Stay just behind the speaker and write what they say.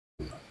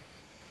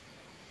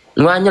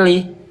Nganyel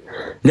iki.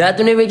 Lah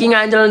atune kowe iki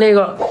nganyel nih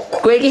kok.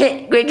 Kowe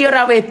iki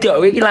ora wedok,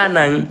 kowe iki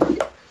lanang.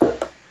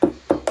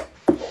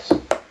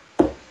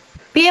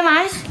 Piye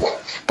Mas?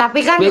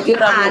 Tapi kan Kowe iki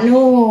ora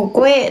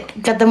kowe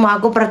ketemu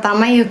aku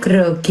pertama ya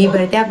grogi,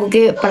 berarti aku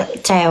ki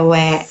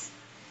cewek.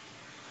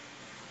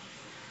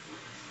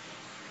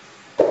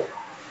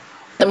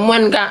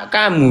 temuan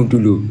kamu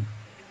dulu.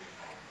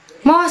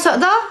 Mosok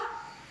toh?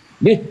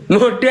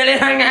 Model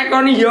yang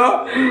ngakoni yo.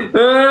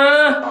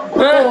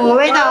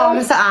 Kowe tau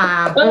masa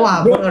aku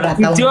ora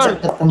tau Jujur,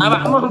 ketemu.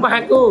 awakmu apa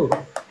aku?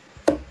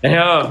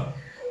 Ayo.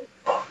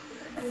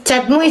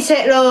 Chatmu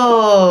isik lho.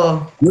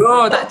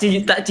 Yo, tak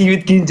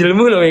jiwit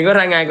ginjelmu lho kowe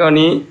ora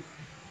ngakoni.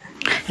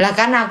 Lah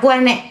kan aku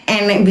enek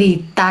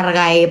Blitar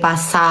kae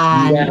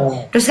pasan.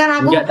 Iya. Terus kan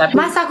aku, Enggak, tapi-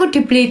 Mas aku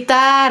di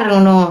Blitar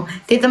ngono,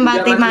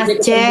 ditempati Iya, Mas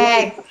maksudnya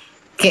Jack.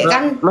 Kayak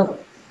kan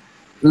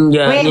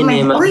Enggak,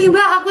 ini Mas. oh iya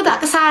Mbak, aku tak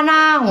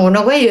kesana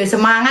ngono, kowe ya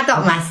semangat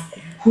kok Mas.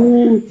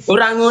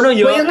 Ora ngono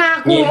yo. Kowe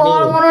ngaku Ngene.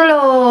 ngono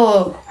lho.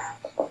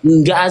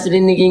 Enggak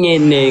asli niki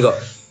ngene kok.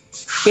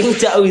 Kowe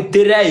jak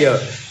udir ae yo.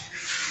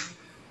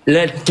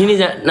 Lah gini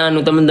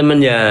nanu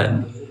teman-teman ya.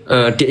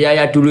 Dek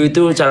Yaya dulu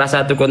itu salah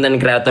satu konten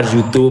kreator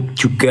YouTube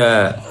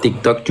juga,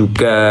 TikTok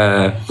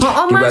juga.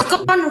 Oh Mas,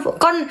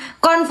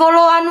 kon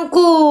follow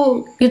anuku,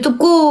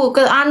 YouTubeku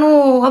ke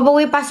anu apa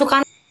kuwi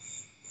pasukanmu.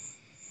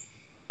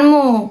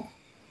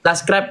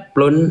 Subscribe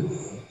lon.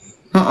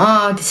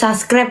 Heeh,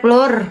 di-subscribe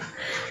lur.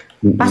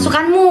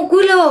 Pasukanmu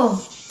kuwi lho.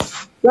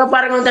 Ya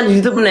pareng konten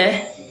YouTube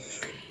neh.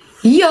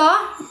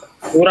 Iya,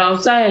 Ora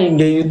usah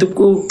di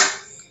YouTubeku.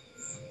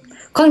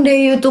 kon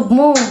di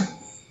YouTube-mu.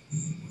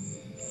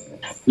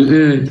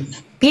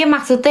 Piye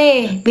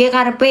maksudnya? Piye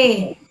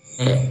karepe?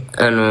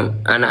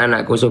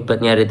 Anak-anakku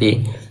sobat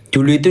Ngarit.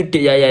 Dulu itu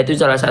Dek Yaya itu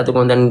salah satu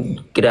konten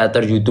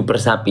kreator YouTube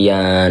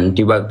persapian.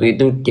 Di waktu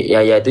itu Dek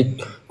Yaya itu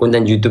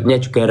konten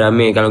YouTube-nya juga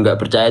rame. Kalau nggak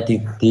percaya di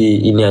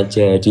ini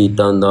aja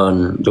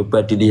ditonton,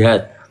 coba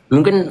dilihat.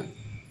 Mungkin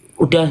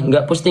udah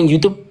nggak posting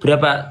YouTube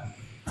berapa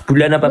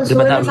bulan apa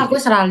berapa tahun? Aku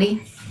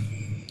serali.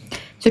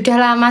 Sudah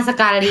lama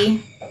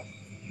sekali.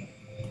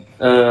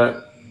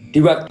 Di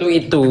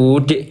waktu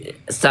itu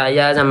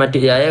saya sama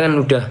Dek Yaya kan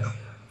udah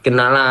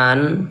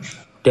kenalan,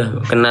 udah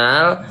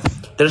kenal.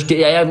 Terus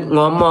Dek Yaya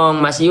ngomong,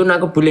 Masiyun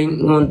aku boleh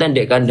ngonten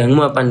dek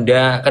kandangmu apa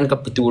ndak? Kan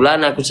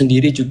kebetulan aku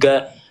sendiri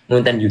juga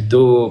ngonten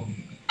YouTube.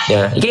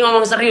 Ya, ini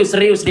ngomong serius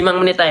 5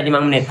 menit aja,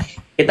 5 menit.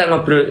 Kita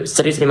ngobrol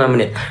serius 5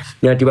 menit.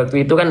 Nah, di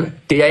waktu itu kan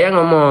Dek Yaya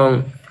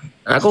ngomong,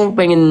 aku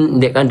pengen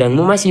dek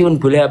kandangmu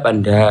Masiyun boleh apa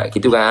ndak?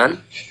 Gitu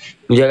kan?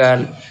 Iya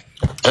kan?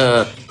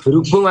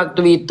 Berhubung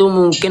waktu itu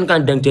mungkin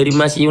kandang dari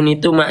Masiyun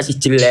itu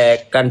masih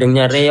jelek,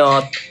 kandangnya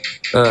reot.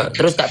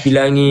 Terus tak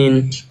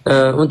bilangin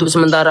untuk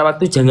sementara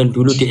waktu jangan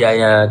dulu Dek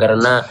Yaya,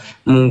 karena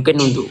mungkin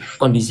untuk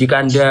kondisi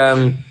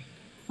kandang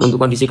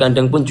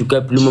pun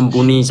juga belum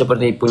mumpuni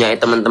seperti punya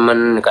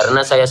teman-teman,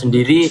 karena saya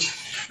sendiri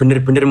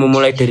benar-benar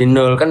memulai dari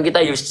nol. Kan kita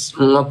harus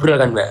ngobrol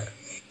kan Mbak,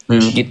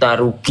 kita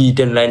rugi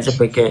dan lain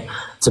sebagainya.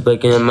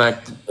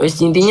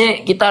 Intinya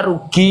kita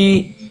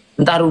rugi,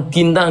 entah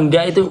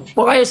enggak itu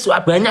pokoknya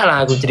banyak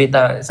lah aku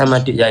cerita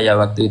sama Dek Yaya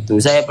waktu itu.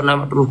 Saya pernah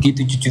rugi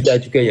 7 juta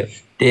juga ya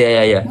Dek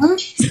Yaya ya.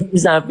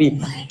 Sapi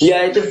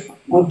ya itu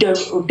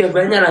udah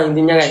banyak lah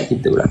intinya kayak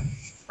gitulah.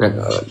 Nah,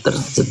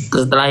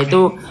 setelah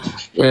itu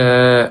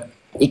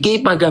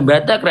iki panggang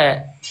batak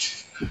rek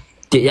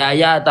Dek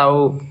Yaya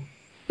atau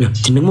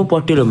jenengmu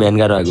podo lho men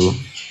karo aku.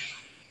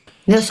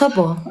 Ya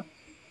sapa?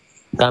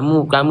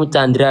 Kamu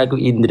Chandra, aku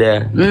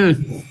Indra.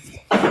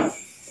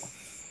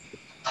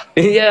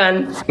 Iya kan?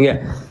 Iya.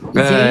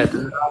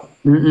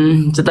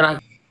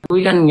 Setelah aku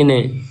kan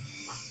gini.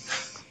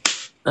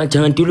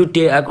 Jangan dulu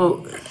deh,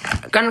 aku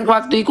kan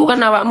waktu itu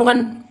kan awakmu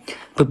kan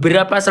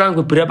selang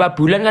beberapa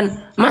bulan kan,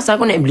 Mas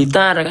aku naik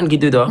Blitar kan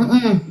gitu toh.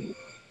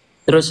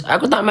 Terus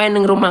aku tak main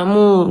neng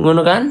rumahmu,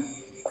 ngono kan?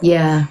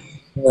 Ya.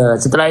 Nah,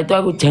 setelah itu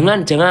aku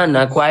jangan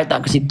aku aja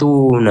tak ke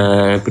situ.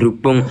 Nah,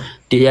 berhubung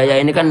Dek Yaya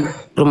ini kan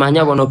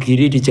rumahnya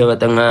Wonogiri di Jawa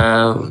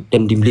Tengah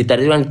dan di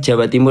Blitar itu kan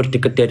Jawa Timur,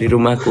 deket dari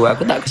rumahku.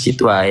 Aku tak ke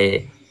situ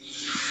aja.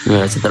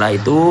 Nah, setelah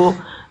itu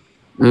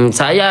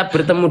saya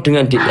bertemu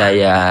dengan Dek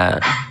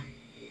Yaya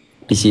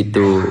di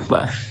situ,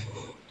 Pak.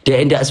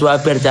 Dia tidak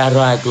swabar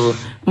cara aku.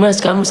 Mas,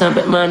 kamu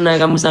sampai mana?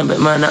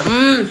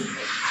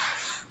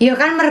 Ya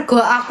kan mergo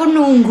aku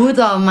nunggu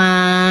toh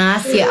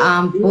Mas. Ya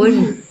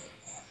ampun.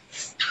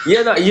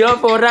 Iya toh, iya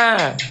apa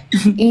ora?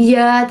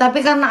 Iya,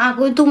 tapi karena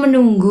aku itu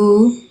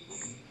menunggu.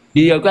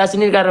 Iya, aku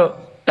asli karo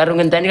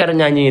ngenteni karo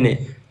nyanyi ini.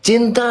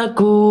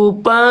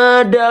 Cintaku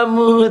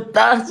padamu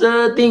tak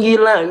setinggi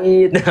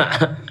langit.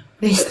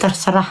 Wis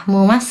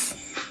terserahmu Mas.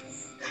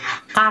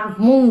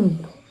 Karmu.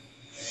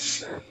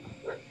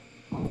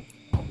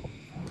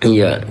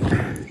 Iya.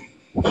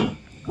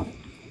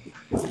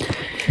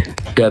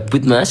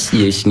 Gabut Mas,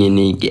 yes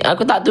ngene iki.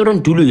 Aku tak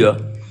turun dulu ya.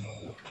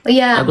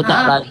 Iya. Aku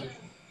tak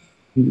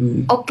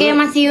Oke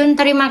Mas Yun,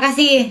 terima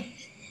kasih.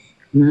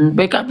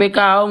 PK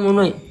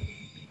ngono. Heeh.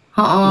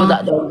 Aku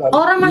tak tahu.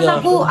 Orang Mas Iya.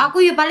 aku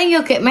ya paling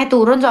yo gek meh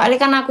turun soalnya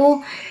kan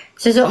aku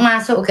Sesuk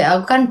masuk kayak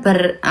aku kan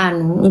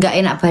nggak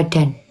enak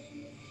badan.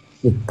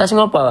 Tas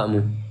ngopo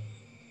awakmu?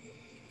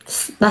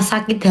 Tas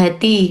sakit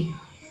hati.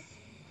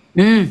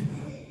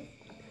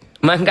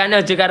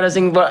 Makanya aja karo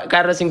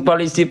sing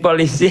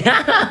polisi.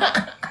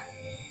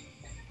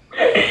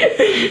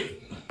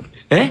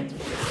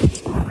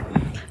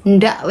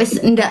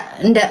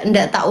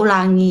 Ndak tak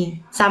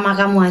ulangi sama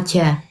kamu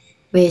aja.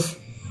 Wis.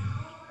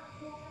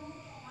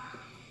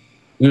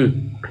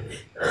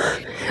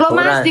 Lo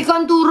Mas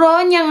dikon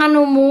turun yang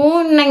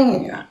anumu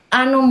neng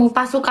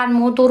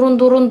pasukanmu turun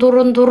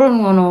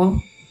ngono.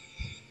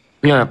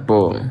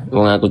 Nyapo,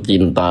 wong aku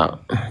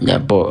cinta.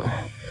 Nyapo.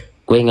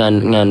 Kowe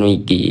nganu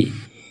iki.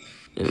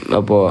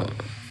 Apa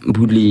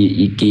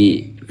bully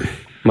iki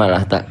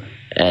malah tak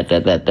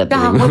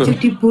Aku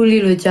jadi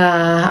bully loh,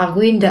 Cah. Aku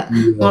ndak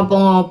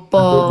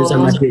ngopo-ngopo. Aku itu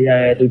sama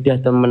dia itu udah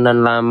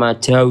temenan lama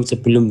jauh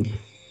sebelum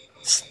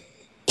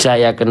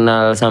saya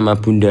kenal sama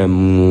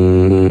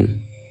bundamu.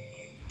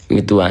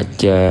 Itu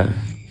aja.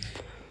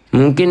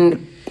 Mungkin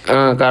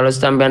kalau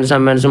sampean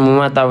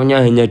semua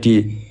tahunya hanya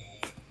di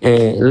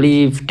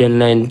live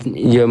dan lain,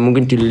 ya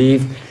mungkin di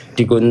live,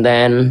 di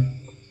konten.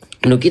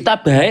 Loh,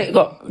 kita baik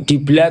kok di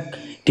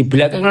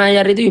belakang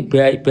layar itu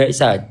baik-baik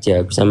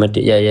saja sama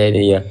Dek Yaya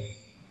ini ya.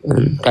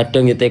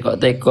 Kadang ya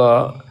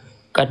teko-teko.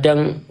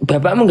 Kadang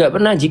bapakmu nggak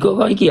pernah jiko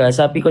kok iki ya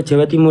sapi kok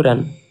Jawa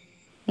Timuran.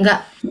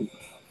 Nggak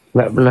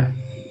pernah.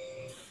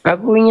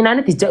 Aku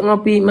inginannya dijak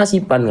ngopi Mas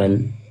Ipan kan.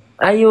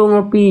 Ayo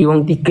ngopi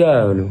wong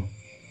 3 ngono.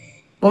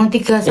 Wong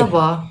 3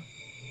 sapa?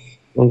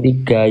 Wong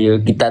 3 ya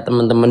kita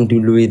teman-teman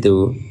dulu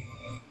itu.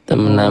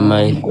 Temen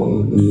nama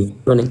itu.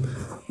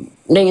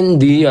 Neng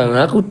endi yang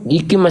aku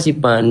iki Mas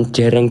Ipan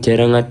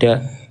jarang-jarang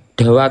ada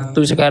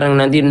waktu sekarang,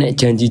 nanti nek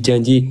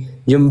janji-janji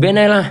ya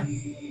mben ae lah.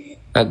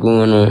 Aku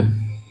ngono.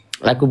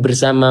 Aku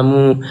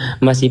bersamamu,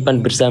 Mas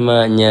Ipan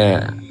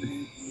bersamanya.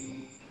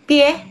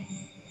 Piye?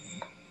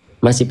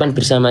 Mas Ipan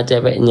bersama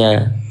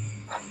ceweknya.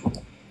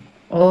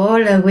 Oh,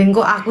 lah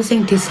kok aku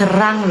sing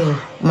diserang loh,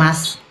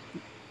 Mas.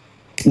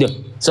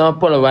 Duh,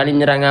 sapa lho wani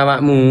nyerang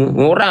awakmu?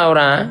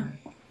 Ora.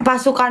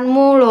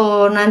 Pasukanmu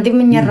loh nanti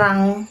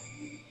menyerang.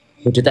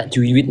 Udah tak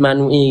juwiwit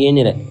manuke ngene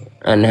rek.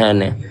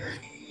 Aneh-aneh.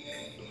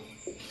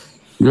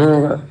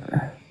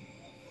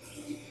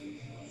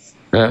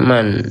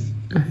 Aman.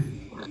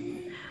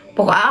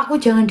 Pokoknya aku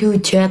jangan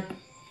dihujat.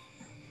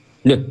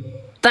 Loh,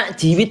 tak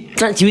jiwit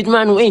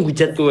manuke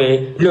hujat kowe.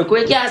 Lho,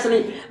 kowe iki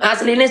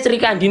asline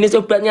Srikandi ne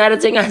sobat Ngarit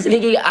sing asli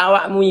iki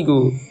awakmu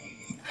iku.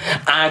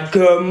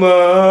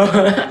 Agama.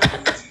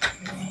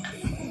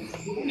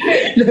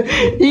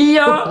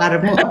 Iya.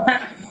 Karepmu.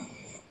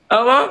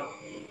 Apa?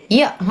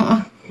 Iya,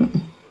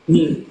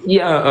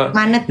 Iya,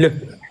 Manet. Loh,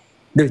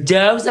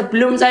 jauh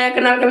sebelum saya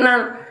kenal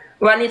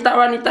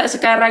wanita-wanita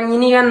sekarang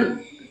ini kan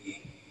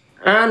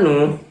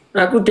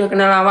aku udah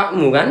kenal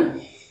awakmu kan?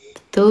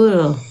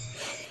 Betul.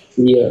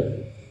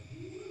 Iya.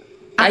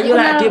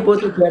 Ayolah dia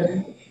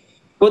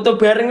foto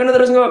bareng ngono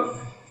terus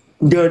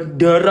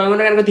dorong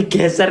ngono kan kok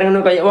digeser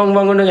ngono kayak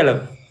wong-wong ngono kan lho.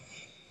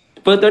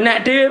 Foto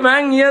nek dhewe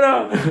mang ya to.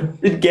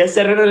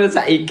 Digeser ngono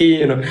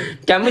saiki ngono.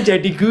 Kamu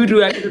jadi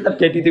guru, aku tetap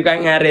jadi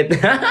tukang ngarit.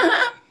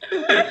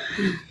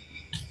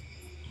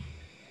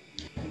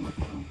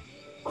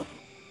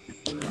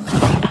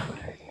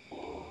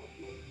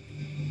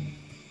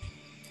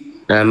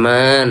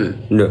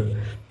 Aman. Loh,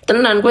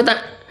 tenan kowe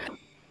tak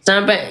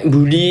sampai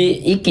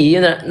bully iki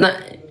nak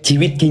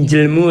jiwit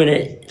ginjelmu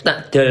nek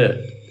tak dol.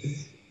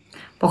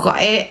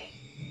 Pokoknya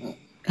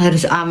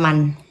harus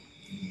aman.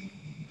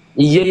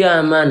 Iya ya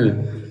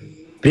aman.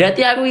 Berarti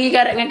aku iki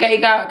karek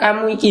ngekeki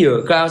kamu iki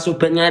yo, kau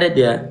Sobat Ngarit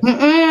ya.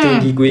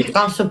 Janji gue.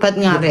 Kau Sobat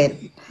Ngarit.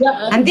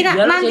 Ya, nanti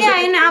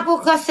akhirnya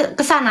aku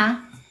ke sana.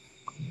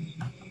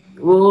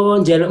 Oh,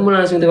 jalukmu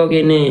langsung teko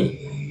kene.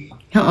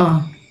 Heeh.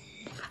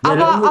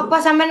 Apa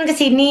sampean ke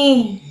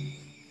sini?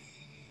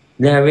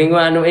 Nah, wingi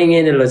anu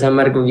ngene lho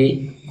samarku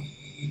iki.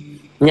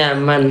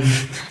 Nyaman.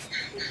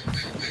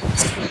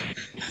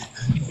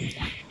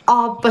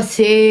 Apa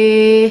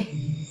sih?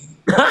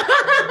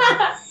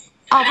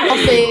 Apa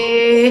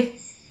sih?